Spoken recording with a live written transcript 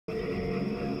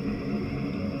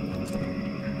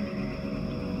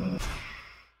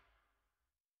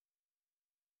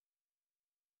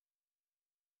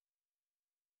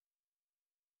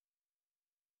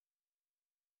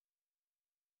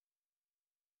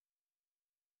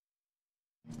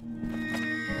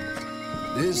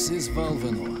This is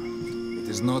Valvenor. It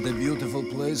is not a beautiful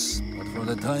place, but for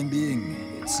the time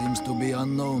being, it seems to be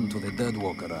unknown to the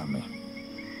Deadwalker army.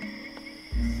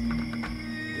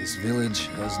 This village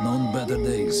has known better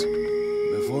days.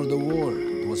 Before the war,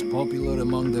 it was popular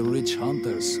among the rich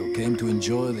hunters who came to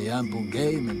enjoy the ample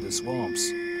game in the swamps.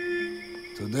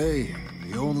 Today,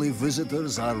 the only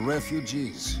visitors are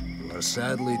refugees, who are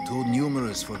sadly too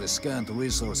numerous for the scant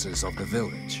resources of the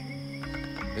village.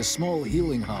 A small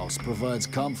healing house provides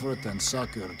comfort and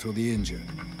succor to the injured.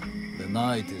 The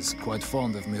knight is quite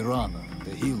fond of Mirana,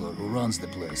 the healer who runs the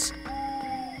place.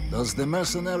 Does the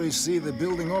mercenary see the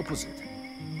building opposite?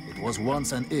 It was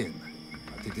once an inn,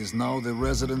 but it is now the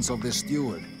residence of the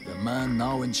steward, the man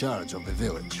now in charge of the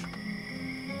village.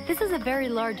 This is a very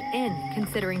large inn,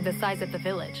 considering the size of the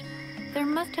village. There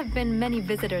must have been many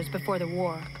visitors before the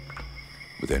war.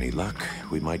 With any luck,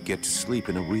 we might get to sleep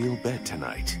in a real bed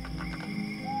tonight.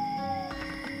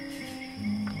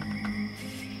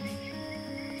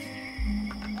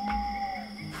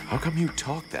 How come you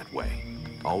talk that way?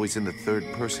 Always in the third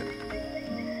person.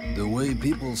 The way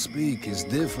people speak is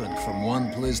different from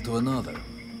one place to another,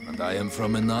 and I am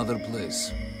from another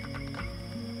place.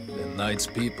 The knight's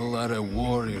people are a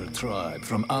warrior tribe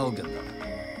from Alganda,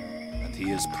 and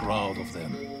he is proud of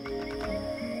them.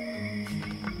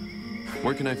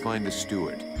 Where can I find the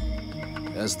steward?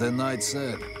 As the knight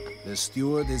said, the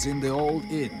steward is in the old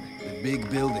inn, the big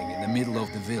building in the middle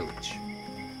of the village.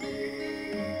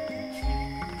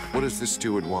 What does the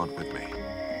steward want with me?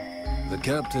 The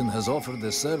captain has offered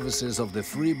the services of the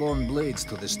freeborn blades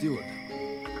to the steward.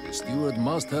 The steward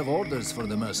must have orders for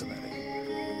the mercenary.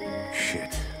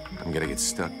 Shit. I'm gonna get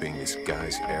stuck being this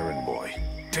guy's errand boy.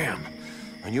 Damn!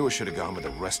 I knew I should have gone with the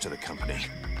rest of the company.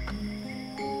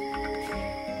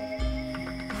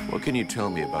 What can you tell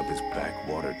me about this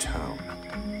backwater town?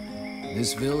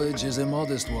 This village is a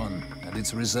modest one, and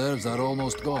its reserves are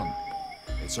almost gone.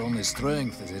 Its only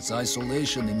strength is its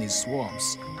isolation in these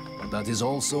swamps, but that is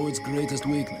also its greatest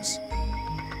weakness.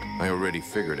 I already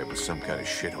figured it was some kind of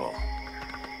shithole.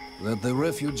 That the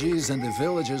refugees and the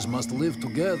villagers must live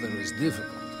together is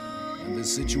difficult, and the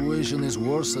situation is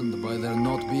worsened by there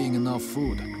not being enough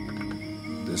food.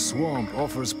 The swamp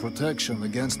offers protection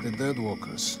against the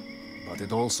Deadwalkers, but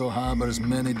it also harbors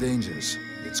many dangers.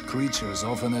 Its creatures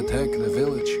often attack the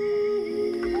village.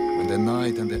 When the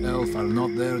knight and the elf are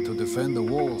not there to defend the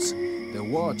walls, the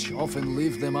watch often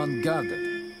leave them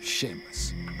unguarded.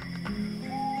 Shameless.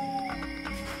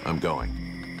 I'm going.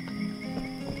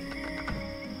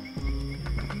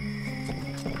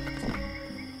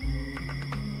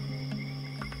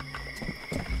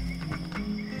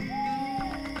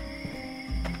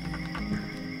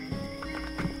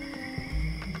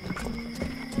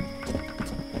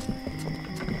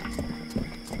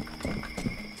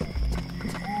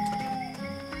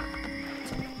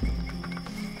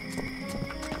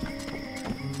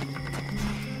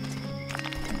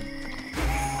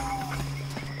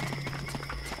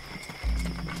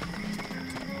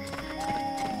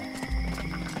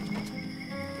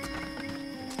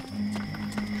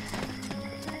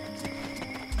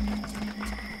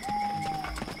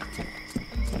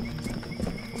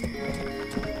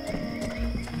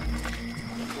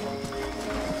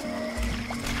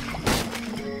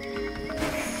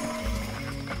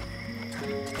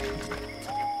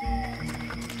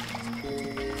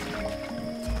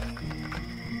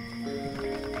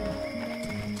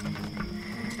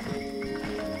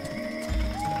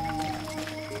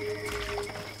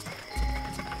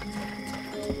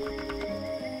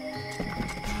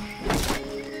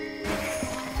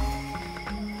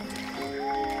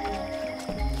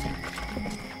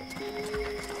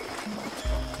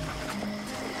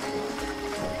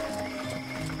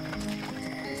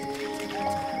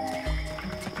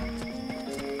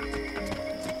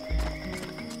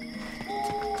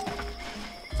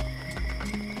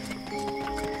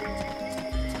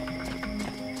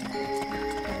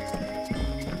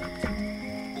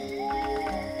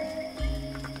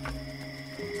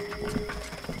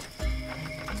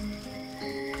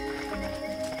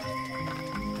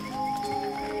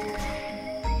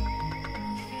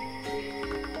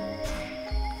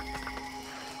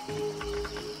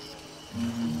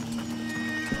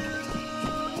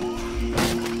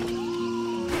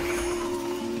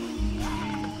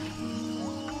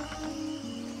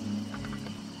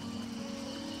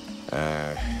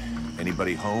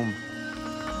 Anybody home?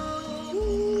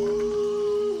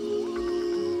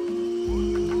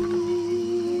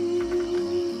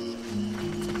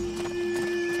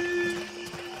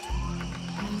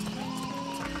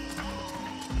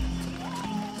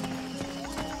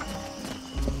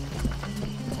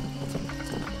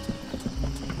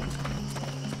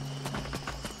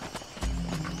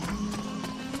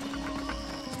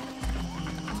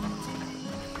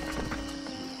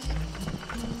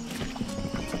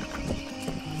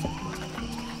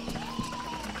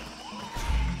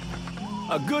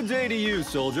 A good day to you,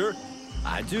 soldier.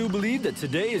 I do believe that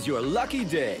today is your lucky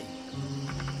day.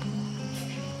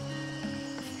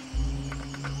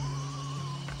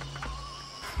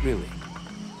 Really?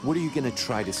 What are you gonna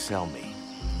try to sell me?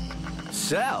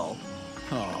 Sell?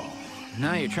 Oh,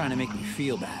 now you're trying to make me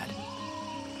feel bad.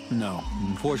 No,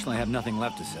 unfortunately I have nothing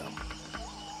left to sell.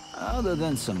 Other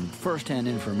than some first-hand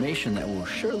information that will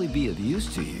surely be of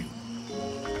use to you.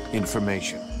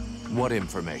 Information? What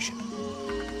information?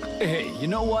 Hey, you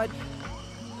know what?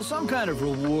 Some kind of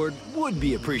reward would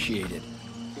be appreciated.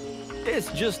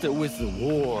 It's just that with the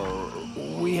war,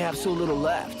 we have so little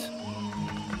left.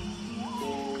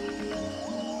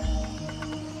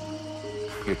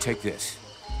 Here, take this.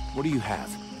 What do you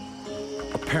have?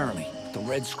 Apparently, the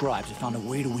Red Scribes have found a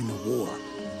way to win the war.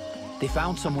 They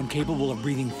found someone capable of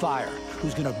breathing fire,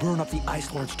 who's gonna burn up the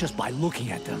Ice Lords just by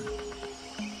looking at them.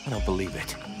 I don't believe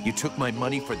it. You took my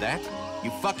money for that? You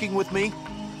fucking with me?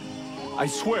 I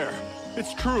swear,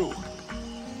 it's true.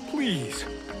 Please,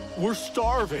 we're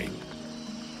starving.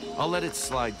 I'll let it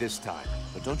slide this time,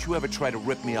 but don't you ever try to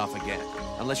rip me off again,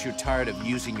 unless you're tired of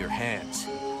using your hands.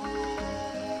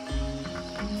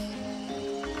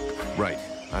 Right,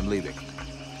 I'm leaving.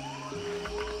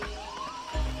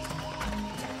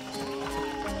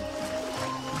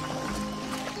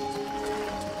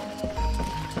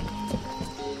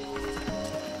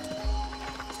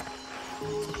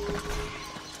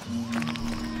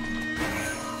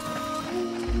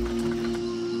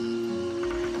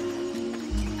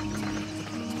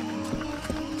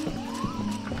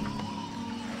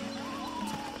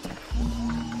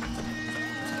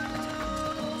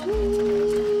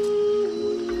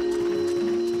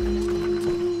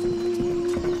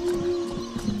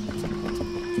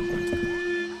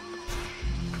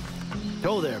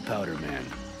 Oh there, Powder Man.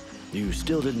 You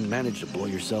still didn't manage to blow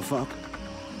yourself up?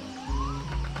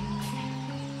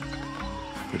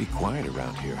 Pretty quiet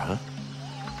around here, huh?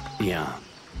 Yeah,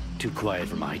 too quiet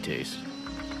for my taste.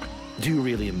 Do you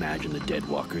really imagine the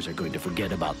Deadwalkers are going to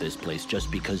forget about this place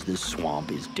just because this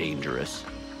swamp is dangerous?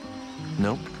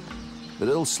 No, but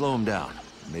it'll slow them down.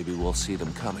 Maybe we'll see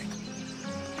them coming.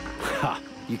 Ha!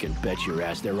 You can bet your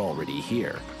ass they're already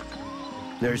here.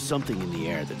 There's something in the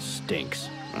air that stinks,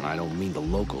 and I don't mean the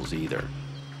locals either.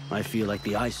 I feel like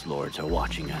the Ice Lords are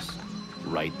watching us,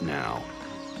 right now.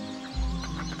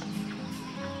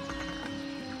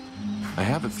 I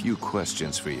have a few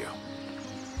questions for you.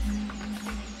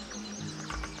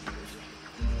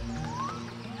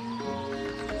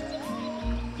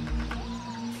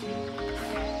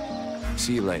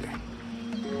 See you later.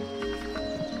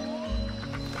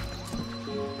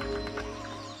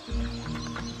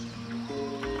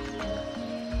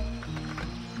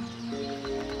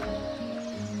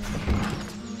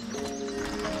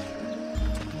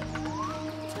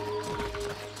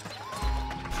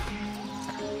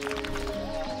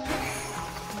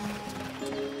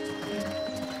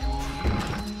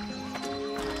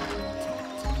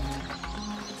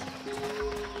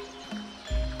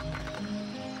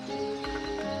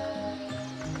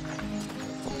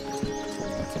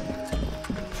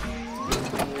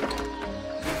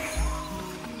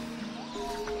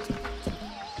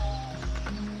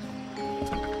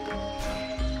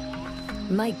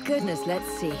 My goodness, let's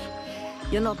see.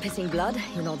 You're not pissing blood,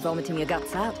 you're not vomiting your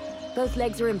guts out. Both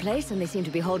legs are in place and they seem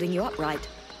to be holding you upright.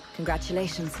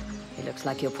 Congratulations. It looks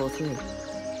like you'll pull through.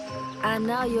 And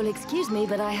now you'll excuse me,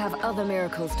 but I have other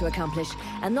miracles to accomplish,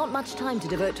 and not much time to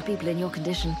devote to people in your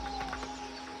condition.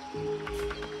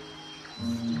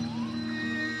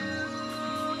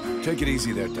 Take it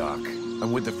easy there, Doc.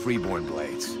 I'm with the Freeborn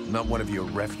Blades, not one of your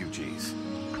refugees.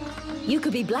 You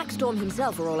could be Blackstorm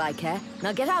himself for all I care.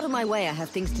 Now get out of my way, I have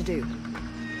things to do.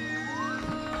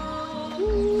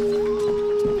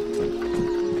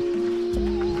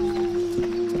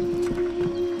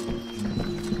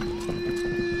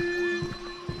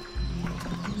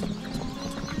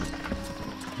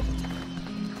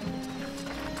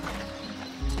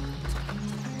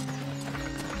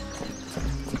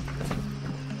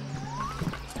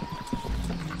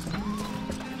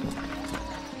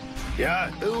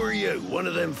 Yeah, who are you? One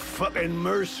of them fucking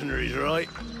mercenaries, right?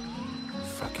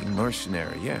 Fucking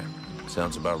mercenary, yeah.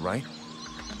 Sounds about right.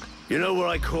 You know what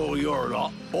I call your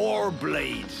lot? Ore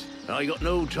blades. I got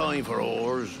no time for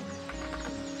ores.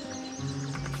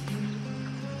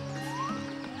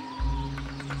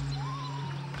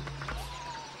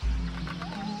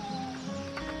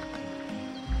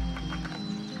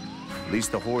 At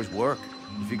least the whores work.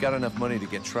 If you got enough money to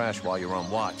get trash while you're on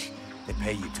watch, they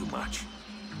pay you too much.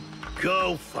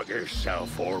 Go fuck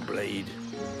yourself, ore blade.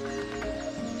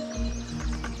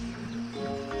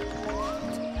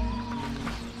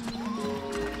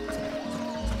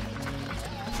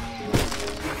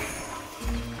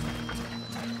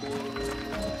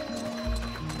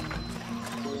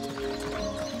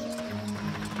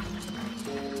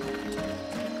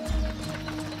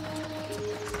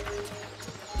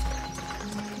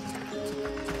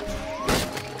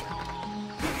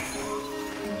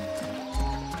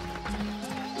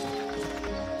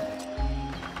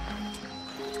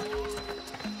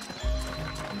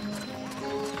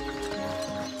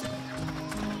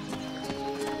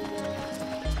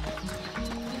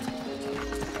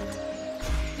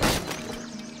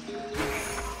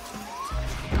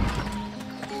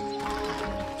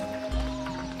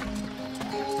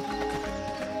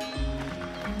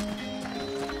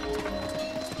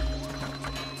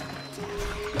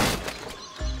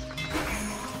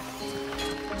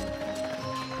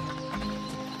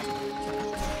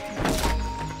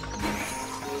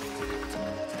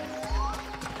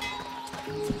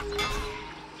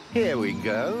 Here we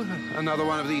go. Another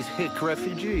one of these hick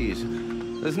refugees.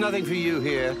 There's nothing for you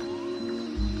here.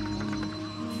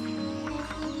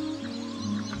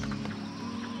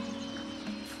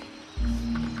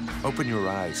 Open your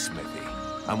eyes, Smithy.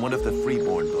 I'm one of the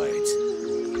freeborn blades.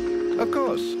 Of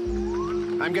course.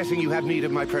 I'm guessing you have need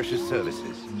of my precious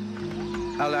services.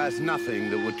 Alas, nothing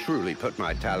that would truly put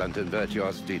my talent and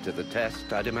virtuosity to the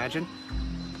test, I'd imagine.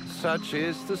 Such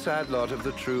is the sad lot of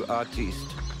the true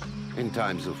artiste in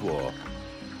times of war.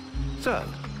 So,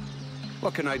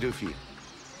 what can I do for you?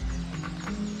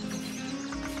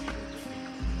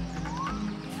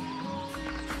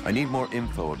 I need more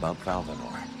info about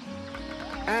Valvanor.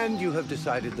 And you have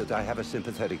decided that I have a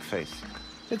sympathetic face.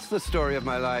 It's the story of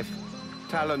my life.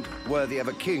 Talent worthy of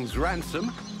a king's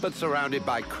ransom, but surrounded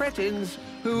by cretins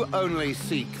who only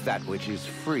seek that which is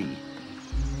free.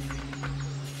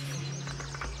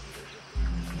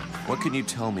 What can you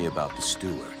tell me about the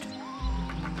steward?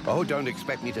 Oh, don't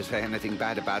expect me to say anything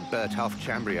bad about Bertolf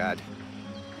Chambriad.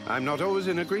 I'm not always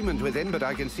in agreement with him, but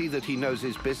I can see that he knows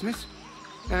his business.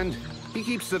 And he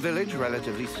keeps the village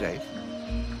relatively safe.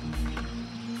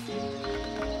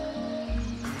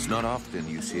 It's not often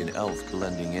you see an elf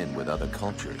blending in with other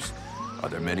cultures. Are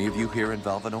there many of you here in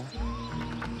Valvanor?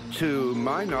 To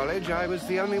my knowledge, I was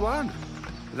the only one.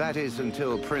 That is,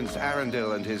 until Prince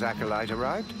Arundel and his acolyte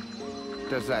arrived.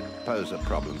 Does that pose a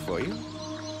problem for you?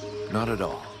 Not at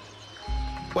all.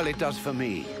 Well, it does for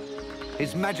me.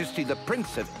 His Majesty the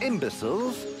Prince of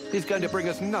Imbeciles is going to bring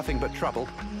us nothing but trouble.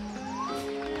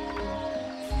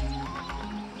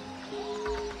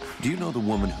 Do you know the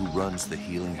woman who runs the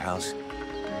healing house?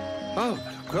 Oh,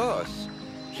 of course.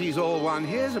 She's all one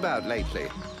hears about lately.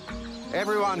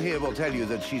 Everyone here will tell you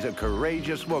that she's a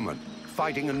courageous woman,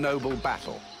 fighting a noble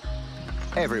battle.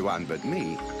 Everyone but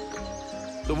me.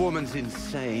 The woman's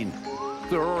insane.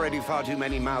 There are already far too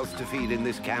many mouths to feed in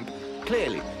this camp.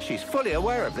 Clearly, she's fully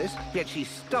aware of this, yet she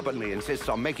stubbornly insists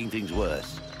on making things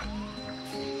worse.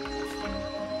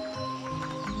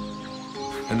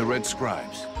 And the Red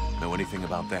Scribes? Know anything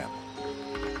about them?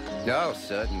 Oh,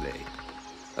 certainly.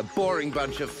 A boring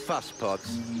bunch of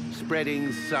fusspots,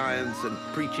 spreading science and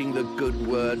preaching the good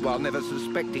word while never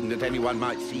suspecting that anyone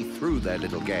might see through their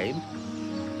little game.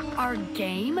 Our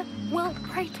game? Well,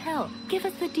 pray tell. Give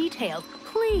us the details.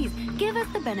 Please, give us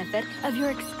the benefit of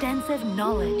your extensive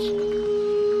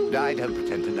knowledge. I don't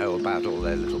pretend to know about all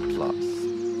their little plots.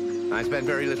 I spend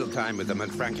very little time with them,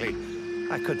 and frankly,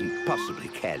 I couldn't possibly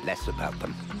care less about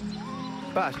them.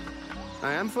 But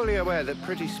I am fully aware that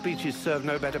pretty speeches serve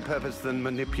no better purpose than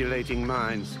manipulating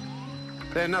minds.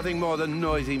 They're nothing more than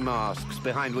noisy masks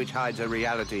behind which hides a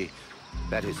reality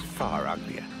that is far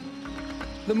uglier.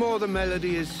 The more the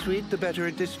melody is sweet, the better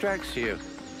it distracts you.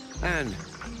 And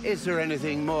is there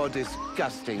anything more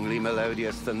disgustingly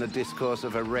melodious than the discourse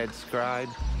of a red scribe?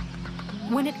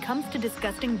 When it comes to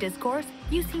disgusting discourse,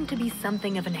 you seem to be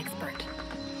something of an expert.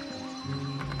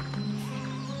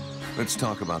 Let's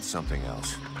talk about something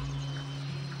else.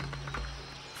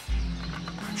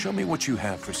 Show me what you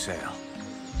have for sale.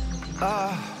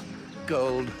 Ah,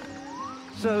 gold.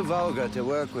 So vulgar to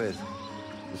work with.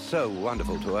 So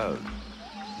wonderful to own.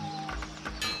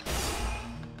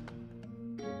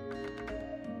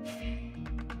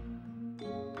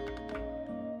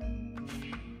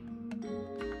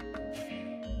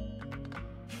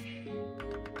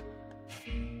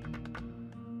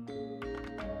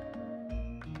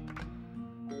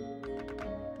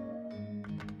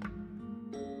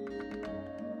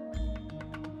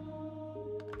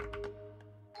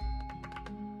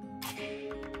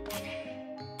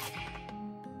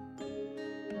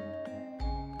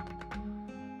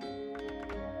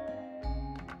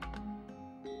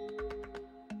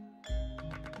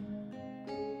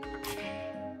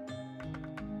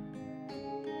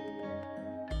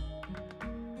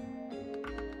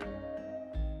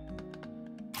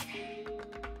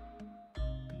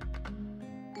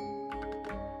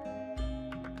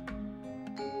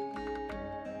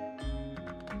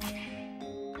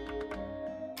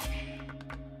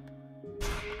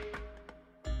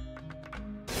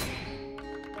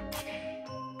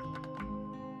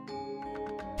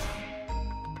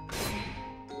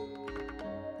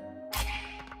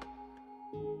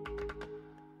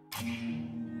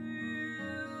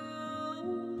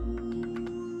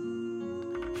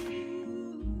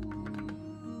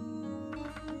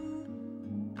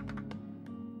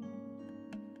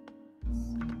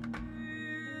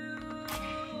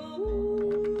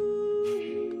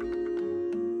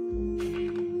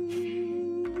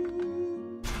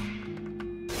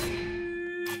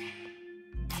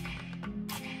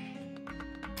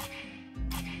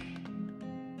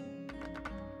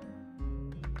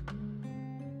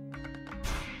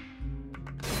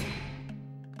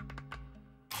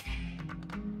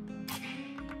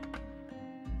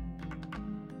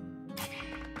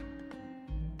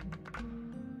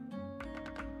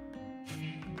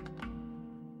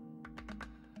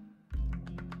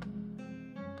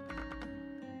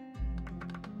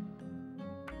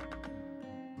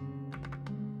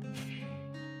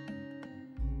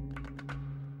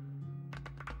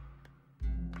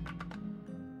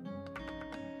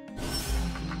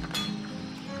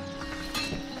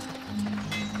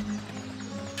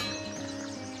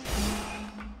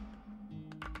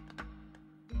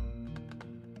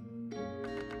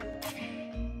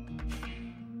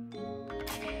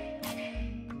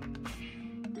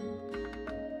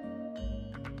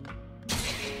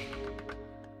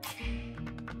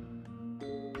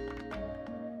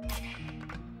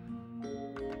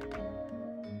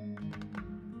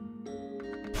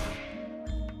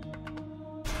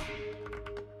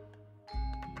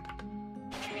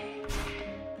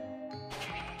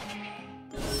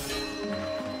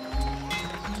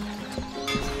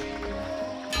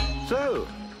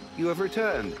 you have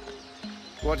returned.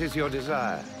 What is your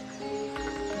desire?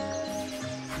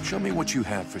 Show me what you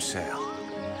have for sale.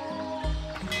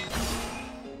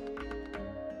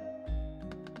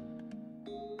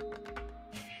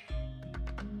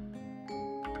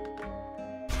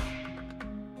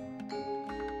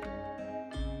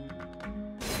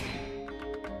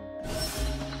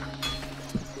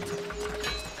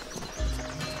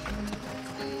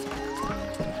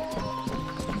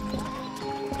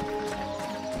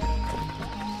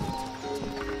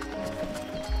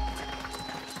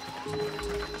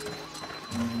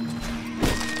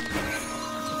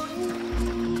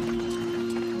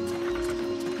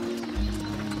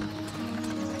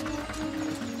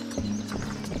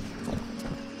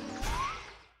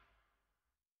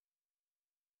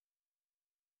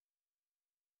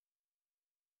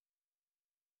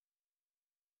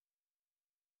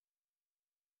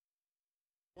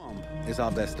 Swamp is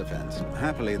our best defense.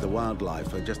 Happily, the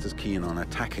wildlife are just as keen on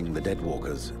attacking the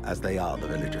Deadwalkers as they are the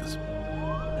villagers.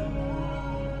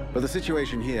 But the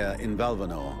situation here in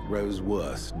Valvanor grows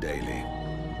worse daily.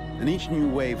 And each new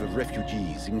wave of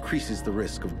refugees increases the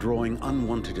risk of drawing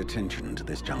unwanted attention to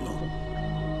this jungle.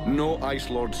 No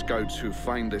Ice Lord scouts who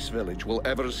find this village will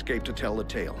ever escape to tell the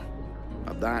tale.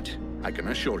 Of that, I can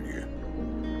assure you.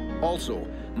 Also,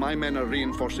 my men are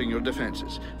reinforcing your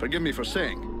defenses. Forgive me for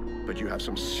saying, but you have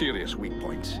some serious weak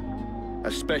points.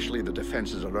 Especially the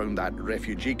defenses around that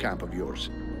refugee camp of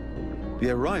yours. The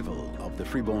arrival of the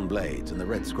Freeborn Blades and the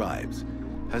Red Scribes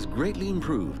has greatly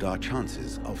improved our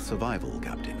chances of survival,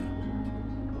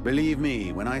 Captain. Believe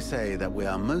me when I say that we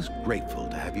are most grateful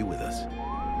to have you with us.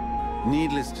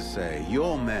 Needless to say,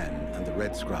 your men and the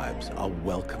Red Scribes are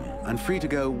welcome and free to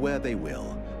go where they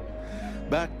will.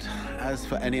 But as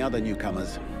for any other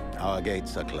newcomers, our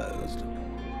gates are closed.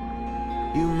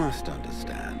 You must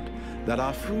understand that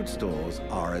our food stores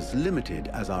are as limited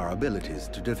as our abilities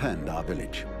to defend our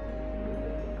village.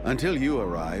 Until you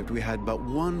arrived, we had but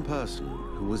one person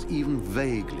who was even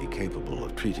vaguely capable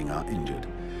of treating our injured,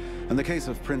 and the case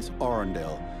of Prince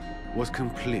Orendale was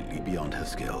completely beyond her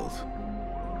skills.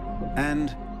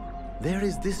 And there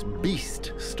is this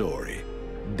beast story,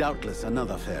 doubtless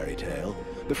another fairy tale,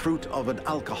 the fruit of an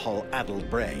alcohol-addled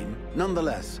brain.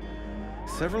 Nonetheless,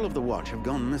 several of the Watch have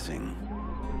gone missing.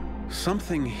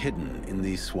 Something hidden in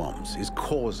these swamps is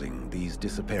causing these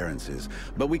disappearances,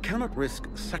 but we cannot risk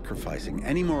sacrificing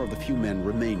any more of the few men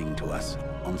remaining to us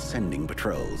on sending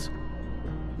patrols.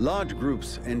 Large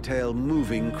groups entail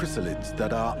moving chrysalids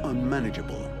that are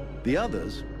unmanageable. The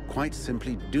others, quite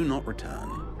simply, do not return.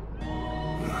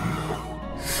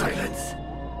 Silence.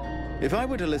 If I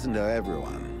were to listen to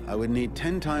everyone, I would need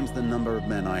 10 times the number of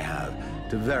men I have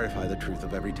to verify the truth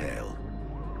of every tale.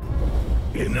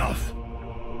 Enough.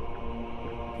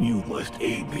 You must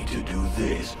aid me to do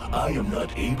this. I am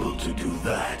not able to do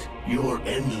that. Your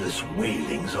endless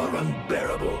wailings are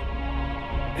unbearable.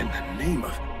 In the name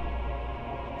of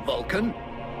Vulcan?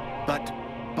 But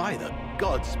by the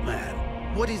gods, man,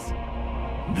 what is...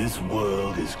 This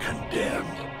world is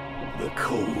condemned. The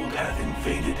cold hath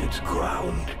invaded its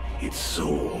ground, its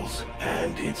souls,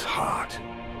 and its heart.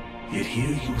 Yet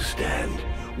here you stand,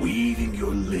 weaving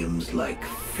your limbs like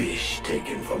fish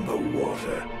taken from the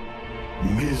water,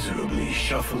 miserably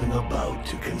shuffling about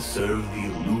to conserve the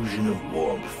illusion of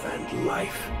warmth and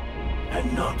life,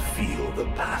 and not feel the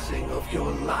passing of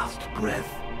your last breath,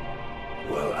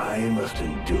 while I must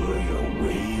endure your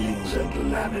wailings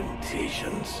and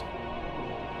lamentations.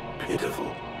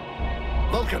 Pitiful.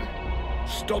 Vulcan,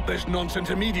 stop this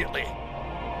nonsense immediately.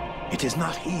 It is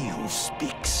not he who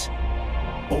speaks.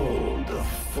 All the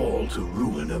fall to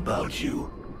ruin about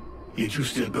you. Yet you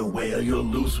still bewail your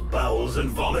loose bowels and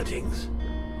vomitings.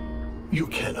 You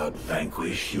cannot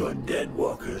vanquish your dead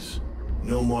walkers,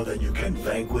 no more than you can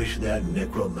vanquish their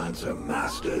necromancer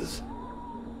masters.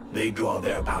 They draw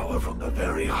their power from the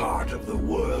very heart of the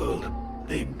world.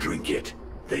 They drink it,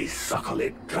 they suckle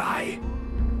it dry.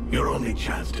 Your only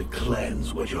chance to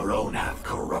cleanse what your own hath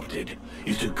corrupted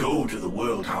is to go to the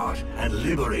World Heart and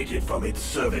liberate it from its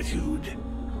servitude.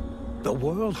 The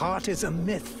World Heart is a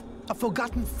myth, a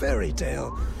forgotten fairy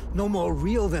tale, no more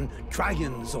real than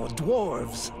dragons or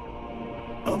dwarves.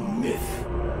 A myth.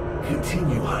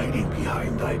 Continue hiding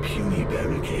behind thy puny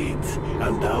barricades,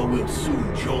 and thou wilt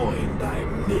soon join thy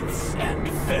myths and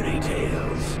fairy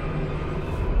tales.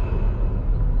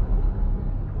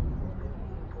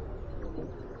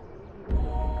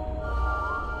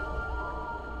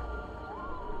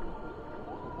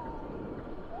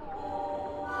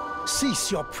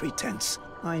 Cease your pretense.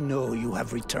 I know you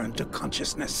have returned to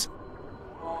consciousness.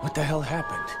 What the hell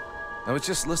happened? I was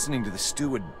just listening to the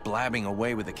steward blabbing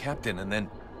away with the captain, and then...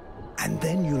 and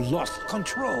then you lost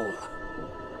control.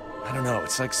 I don't know,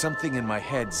 it's like something in my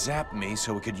head zapped me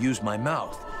so it could use my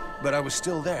mouth. But I was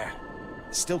still there,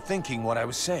 still thinking what I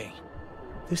was saying.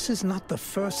 This is not the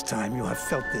first time you have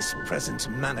felt this presence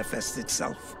manifest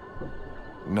itself.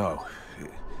 No.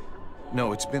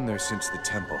 No, it's been there since the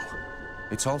temple.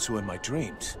 It's also in my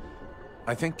dreams.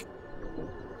 I think...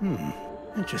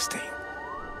 Interesting.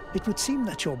 It would seem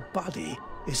that your body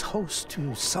is host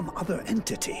to some other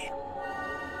entity.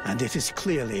 And it is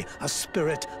clearly a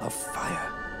spirit of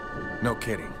fire. No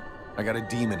kidding. I got a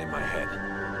demon in my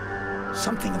head.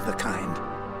 Something of the kind.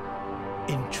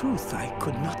 In truth, I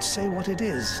could not say what it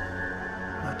is.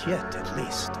 Not yet, at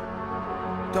least.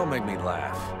 Don't make me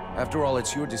laugh. After all,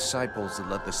 it's your disciples that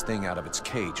let this thing out of its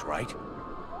cage, right?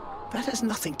 That has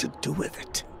nothing to do with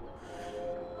it.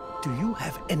 Do you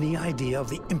have any idea of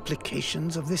the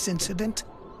implications of this incident?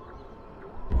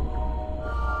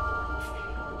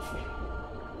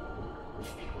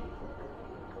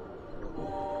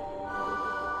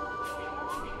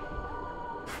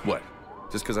 What?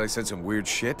 Just because I said some weird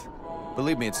shit?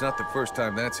 Believe me, it's not the first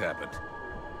time that's happened.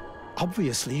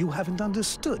 Obviously, you haven't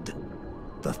understood.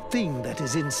 The thing that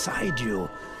is inside you,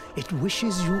 it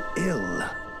wishes you ill.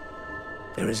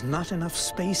 There is not enough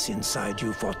space inside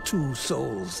you for two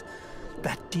souls.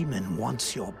 That demon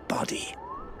wants your body.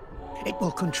 It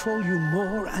will control you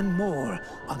more and more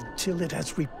until it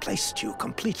has replaced you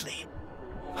completely.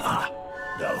 Ha!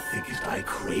 Thou thinkest I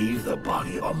crave the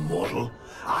body of a mortal?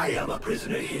 I am a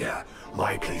prisoner here.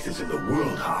 My place is in the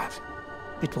world heart.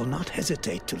 It will not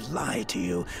hesitate to lie to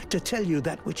you, to tell you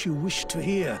that which you wish to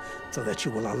hear, so that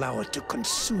you will allow it to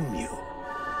consume you.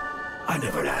 I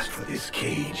never asked for this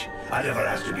cage. I never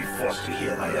asked to be forced to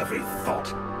hear my every thought.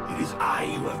 It is I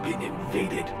who have been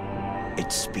invaded.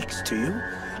 It speaks to you.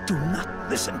 Do not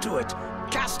listen to it.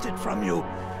 Cast it from you.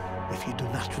 If you do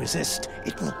not resist,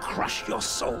 it will crush your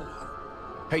soul.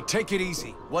 Hey, take it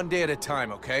easy. One day at a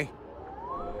time, okay?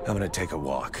 I'm gonna take a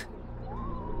walk.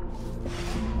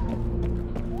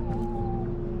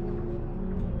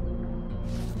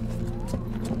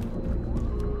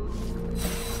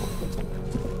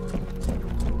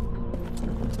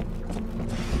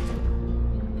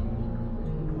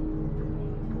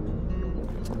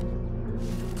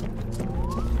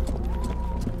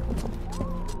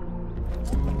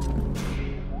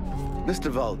 Mr.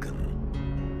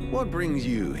 Vulcan, what brings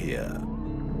you here?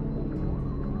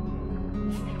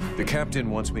 The captain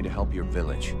wants me to help your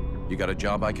village. You got a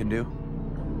job I can do?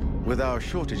 With our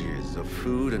shortages of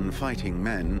food and fighting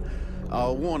men,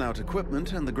 our worn-out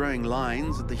equipment and the growing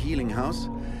lines at the healing house,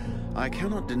 I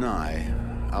cannot deny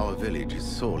our village is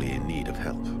sorely in need of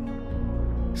help.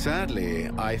 Sadly,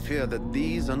 I fear that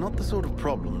these are not the sort of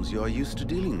problems you are used to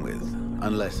dealing with,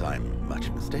 unless I'm much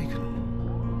mistaken.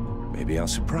 Maybe I'll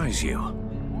surprise you.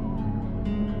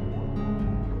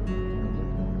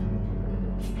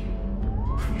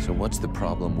 So what's the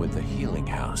problem with the healing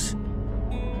house?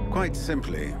 Quite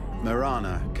simply,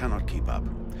 Mirana cannot keep up.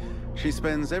 She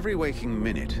spends every waking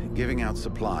minute giving out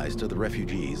supplies to the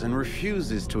refugees and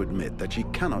refuses to admit that she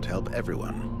cannot help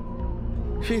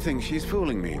everyone. She thinks she's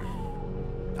fooling me.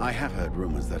 I have heard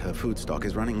rumors that her food stock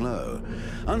is running low.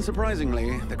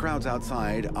 Unsurprisingly, the crowds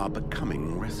outside are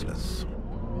becoming restless.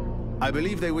 I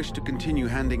believe they wish to continue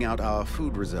handing out our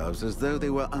food reserves as though they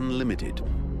were unlimited.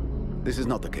 This is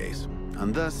not the case,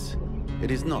 and thus, it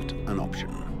is not an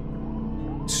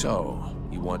option. So,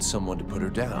 you want someone to put her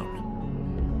down?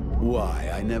 Why,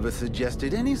 I never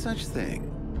suggested any such thing.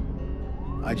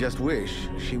 I just wish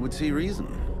she would see reason,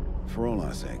 for all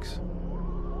our sakes.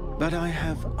 But I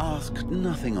have asked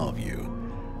nothing of you.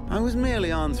 I was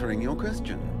merely answering your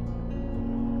question.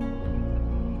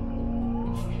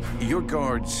 Your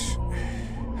guards...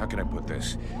 how can I put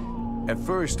this? At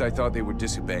first, I thought they were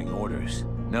disobeying orders.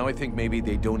 Now I think maybe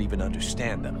they don't even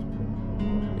understand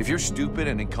them. If you're stupid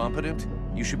and incompetent,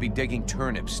 you should be digging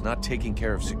turnips, not taking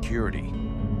care of security.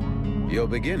 You're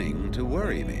beginning to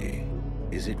worry me.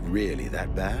 Is it really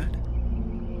that bad?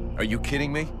 Are you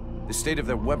kidding me? The state of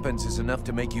their weapons is enough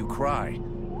to make you cry.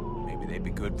 Maybe they'd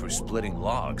be good for splitting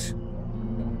logs.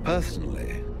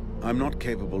 Personally, I'm not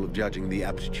capable of judging the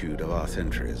aptitude of our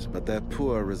sentries, but their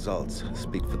poor results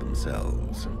speak for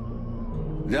themselves.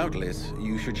 Doubtless,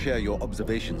 you should share your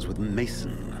observations with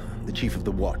Mason, the chief of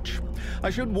the watch.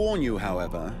 I should warn you,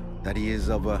 however, that he is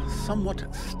of a somewhat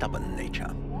stubborn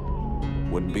nature.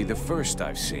 Wouldn't be the first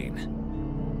I've seen.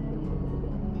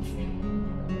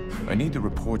 I need the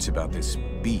reports about this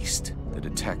beast that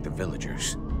attacked the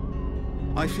villagers.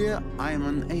 I fear I am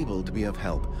unable to be of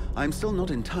help. I'm still not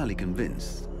entirely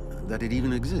convinced that it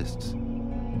even exists.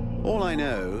 All I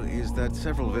know is that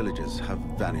several villagers have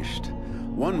vanished,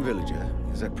 One villager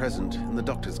is at present in the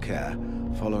doctor's care,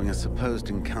 following a supposed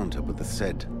encounter with the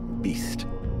said beast.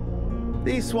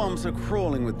 These swamps are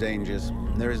crawling with dangers.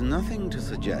 There is nothing to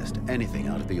suggest anything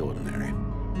out of the ordinary.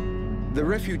 The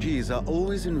refugees are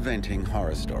always inventing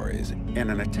horror stories in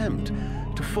an attempt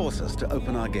to force us to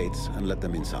open our gates and let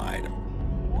them inside.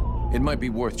 It might be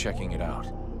worth checking it out.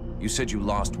 You said you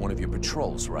lost one of your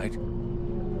patrols, right?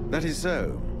 That is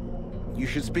so. You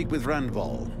should speak with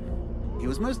Randval. He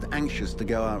was most anxious to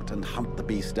go out and hunt the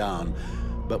beast down,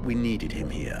 but we needed him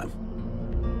here.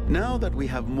 Now that we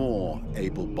have more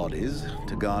able bodies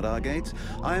to guard our gates,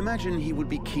 I imagine he would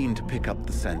be keen to pick up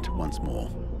the scent once more.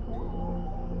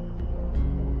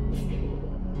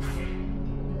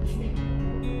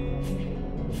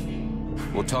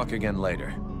 We'll talk again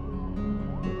later.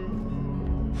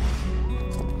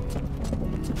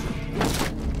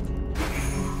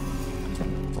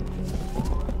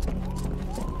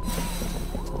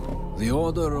 The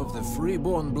Order of the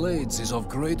Freeborn Blades is of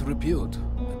great repute,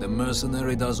 and the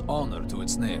mercenary does honor to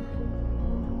its name.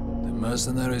 The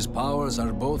mercenary's powers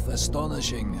are both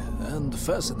astonishing and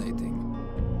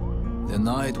fascinating. The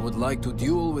knight would like to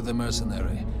duel with the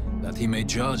mercenary, that he may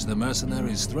judge the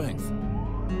mercenary's strength.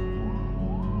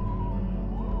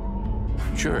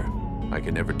 Sure, I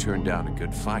can never turn down a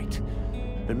good fight.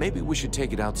 But maybe we should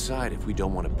take it outside if we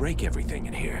don't want to break everything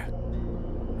in here.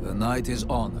 The knight is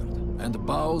honored, and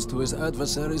bows to his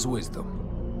adversary's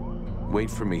wisdom. Wait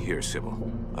for me here,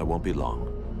 Sybil. I won't be long.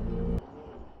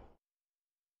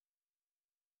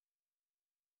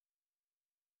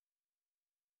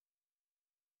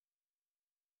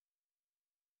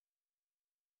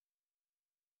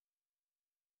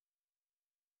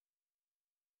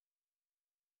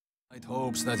 Knight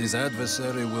hopes that his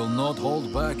adversary will not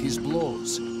hold back his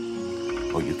blows.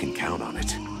 Oh, you can count on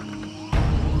it.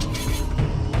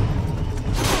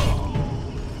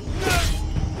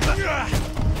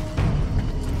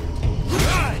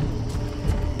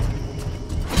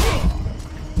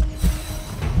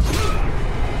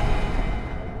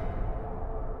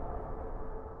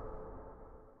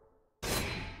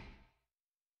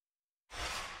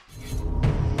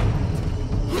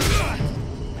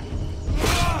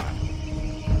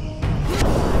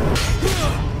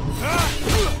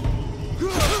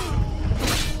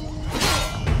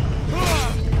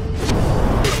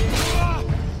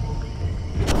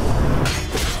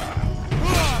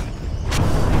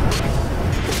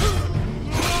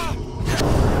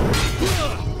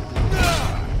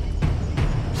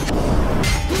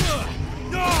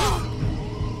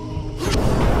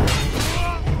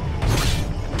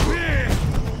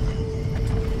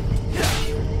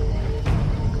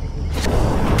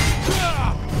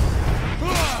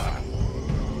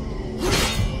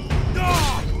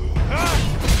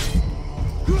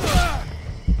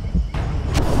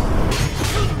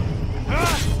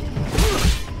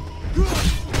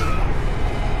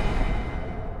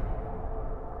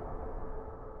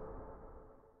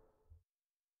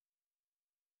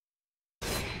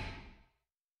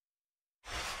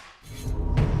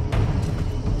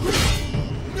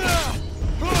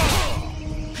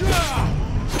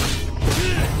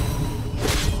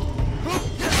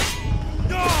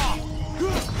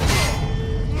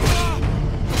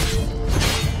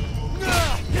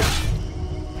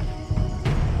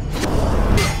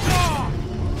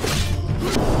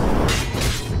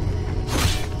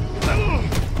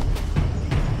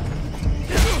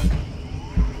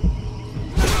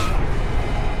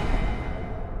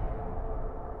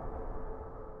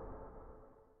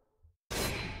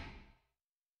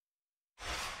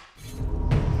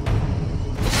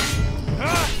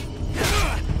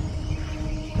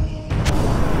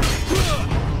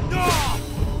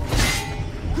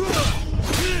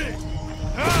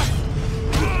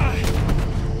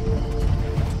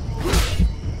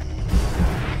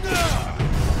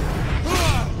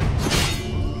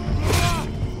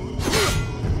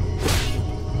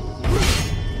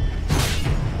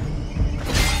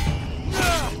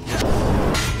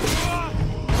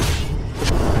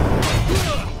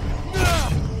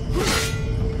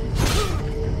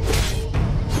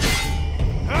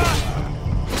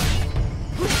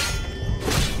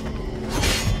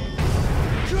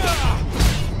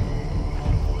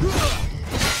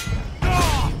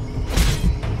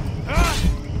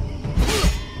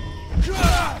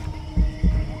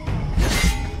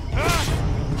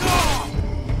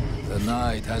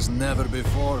 Has never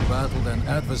before battled an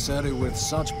adversary with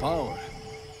such power,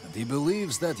 and he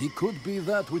believes that he could be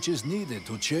that which is needed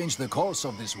to change the course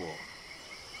of this war.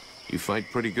 You fight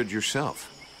pretty good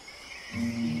yourself.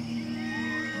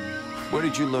 Where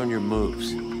did you learn your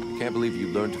moves? Can't believe you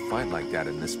learned to fight like that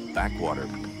in this backwater.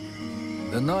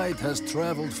 The knight has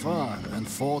traveled far and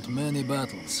fought many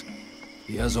battles.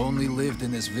 He has only lived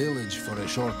in this village for a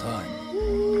short time.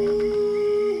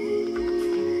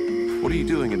 What are you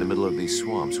doing in the middle of these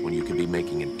swamps when you could be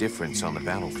making a difference on the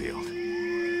battlefield?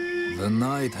 The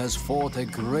knight has fought a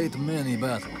great many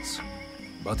battles,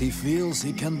 but he feels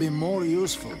he can be more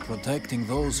useful protecting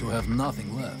those who have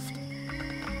nothing left.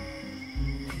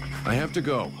 I have to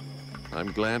go.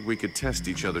 I'm glad we could test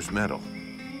each other's mettle.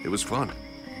 It was fun.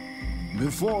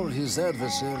 Before his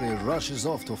adversary rushes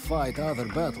off to fight other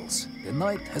battles, the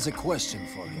knight has a question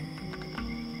for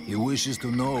him. He wishes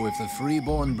to know if the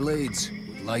Freeborn Blades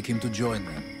would like him to join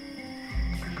them.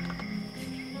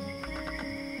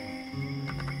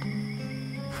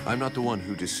 I'm not the one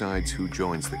who decides who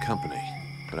joins the company,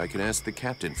 but I can ask the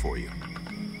captain for you.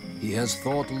 He has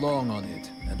thought long on it,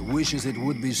 and wishes it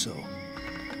would be so.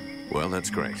 Well, that's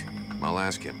great. I'll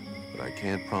ask him, but I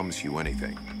can't promise you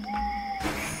anything.